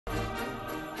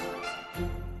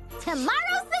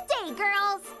Tomorrow's the day,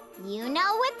 girls. You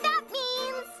know what that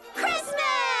means.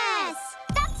 Christmas!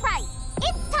 That's right.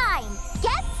 It's time.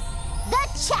 Get the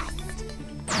chest.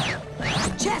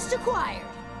 Chest acquired.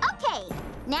 Okay,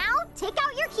 now take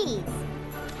out your keys.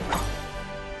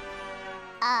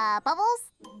 Bubbles?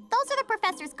 Those are the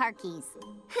professor's car keys.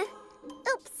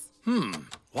 Oops.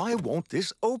 Why won't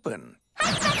this open?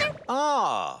 Hi, Professor.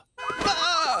 Ah!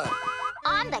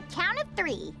 On the count of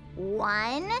 3.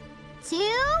 1, 2,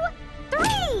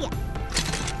 3!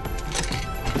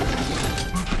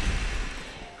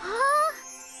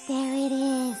 There it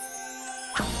is.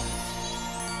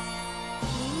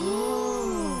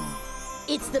 Ooh.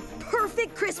 It's the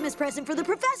perfect Christmas present for the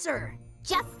professor.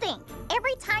 Just think,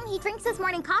 every time he drinks his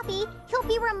morning coffee, he'll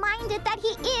be reminded that he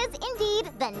is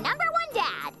indeed the #1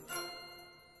 dad.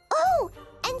 Oh,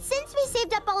 and since we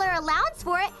saved up all our allowance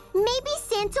for it, maybe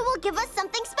Santa will give us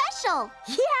something special.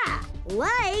 Yeah,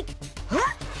 like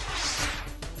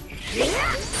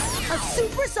a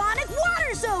supersonic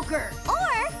water soaker.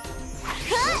 Or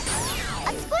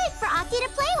a squid for Aki to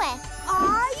play with.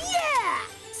 Aw, yeah!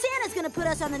 Santa's gonna put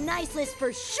us on the nice list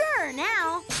for sure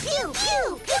now. Pew,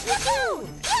 pew, pew, pew, pew,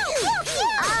 pew, pew, pew.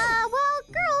 Well,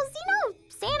 girls,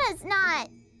 Santa's not,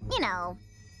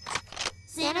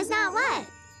 Santa's not what?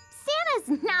 Santa's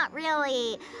not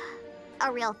really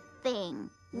a real thing.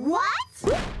 What?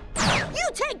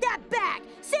 You take that back!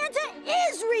 Santa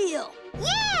is real!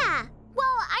 Yeah!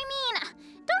 Well,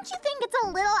 don't you think it's a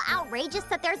little outrageous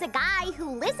that there's a guy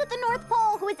who lives at the North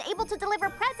Pole who is able to deliver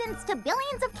presents to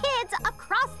billions of kids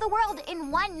across the world in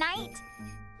one night?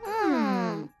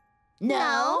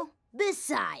 No.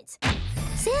 Besides,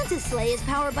 Santa's sleigh is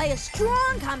powered by a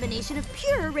strong combination of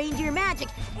pure reindeer magic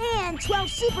and 12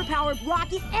 superpowered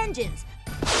rocket engines.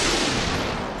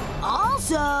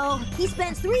 Also, he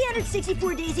spends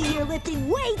 364 days a year lifting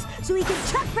weights so he can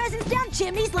chuck presents down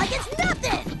chimneys like it's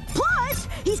nothing! Plus,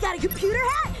 he's got a computer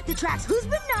hat that tracks who's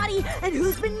been naughty and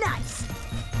who's been nice.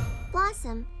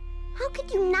 Blossom, how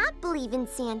could you not believe in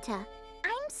Santa?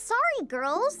 I'm sorry,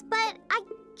 girls, but I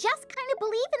just kind of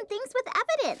believe in things with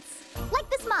evidence. Like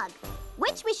this mug,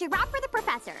 which we should wrap for the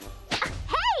professor.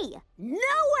 Hey!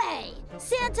 No way!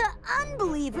 Santa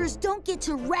unbelievers don't get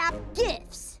to wrap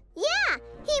gifts. Yeah,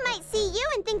 he might see you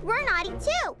and think we're naughty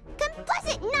too.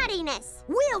 Complicit naughtiness.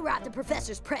 We'll wrap the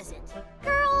professor's present.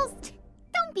 Girls,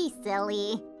 don't be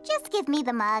silly. Just give me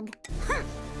the mug.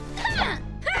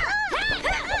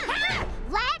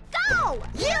 Let go!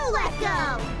 You let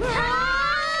go!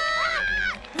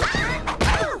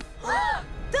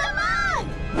 The mug!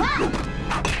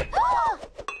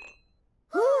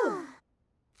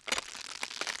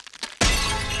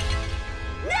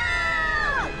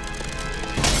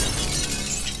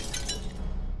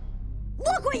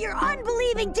 Look what your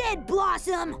unbelieving did,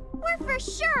 Blossom! We're for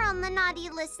sure on the naughty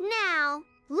list now.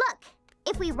 Look,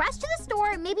 if we rush to the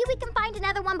store, maybe we can find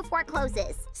another one before it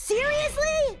closes.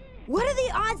 Seriously? What are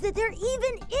the odds that there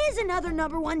even is another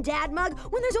 #1 dad mug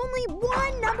when there's only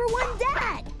one #1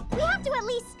 dad? We have to at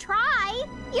least try.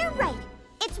 You're right.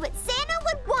 It's what Santa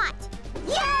would want.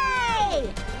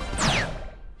 Yay!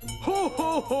 Ho,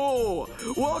 ho, ho!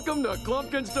 Welcome to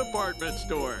Lumpkins department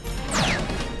store.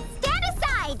 Stand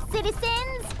aside,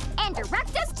 citizens, and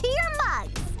direct us to your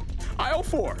mugs. Aisle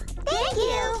 4. Thank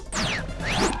you.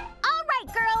 All right,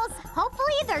 girls.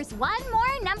 Hopefully there's one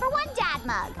more #1 dad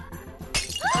mug.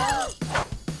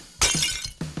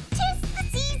 'Tis the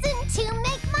season to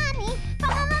make money. La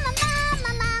la la la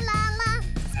la la la la.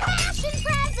 Smashing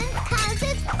presents 'cause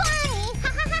it's funny. Ha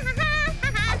ha ha ha ha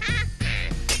ha ha.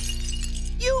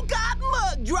 You got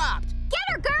mug dropped. Get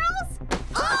her, girls.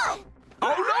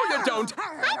 Oh, no, you don't.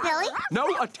 Hi, Billy.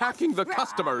 No attacking the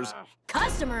customers.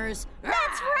 Customers?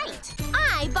 That's right.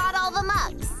 I bought all the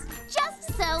mugs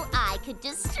just so I could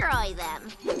destroy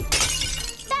them.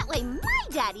 That way my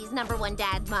daddy's #1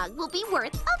 dad mug will be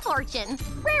worth a fortune.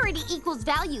 Rarity equals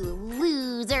value,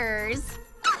 losers.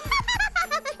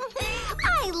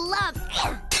 I love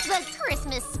the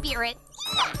Christmas spirit.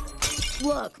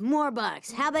 Look, more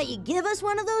bucks. How about you give us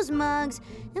one of those mugs,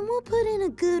 and we'll put in a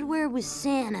good word with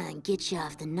Santa and get you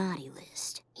off the naughty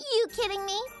list. You kidding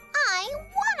me? I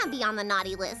want to be on the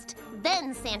naughty list.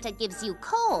 Then Santa gives you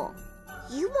coal.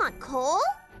 You want coal?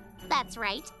 That's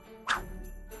right.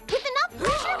 With enough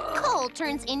pressure, coal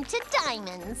turns into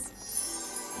diamonds.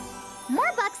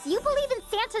 More bucks, you believe in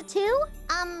Santa too?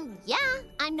 Yeah,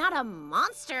 I'm not a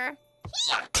monster.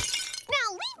 Yeah.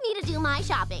 Now leave me to do my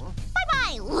shopping.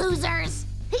 Bye-bye, losers.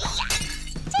 Yeah.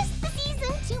 Just the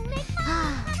season to make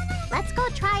money. Let's go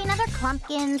try another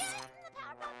Lumpkins.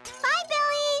 Bye,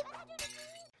 Billy.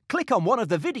 Click on one of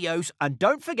the videos and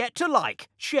don't forget to like,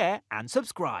 share and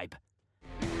subscribe.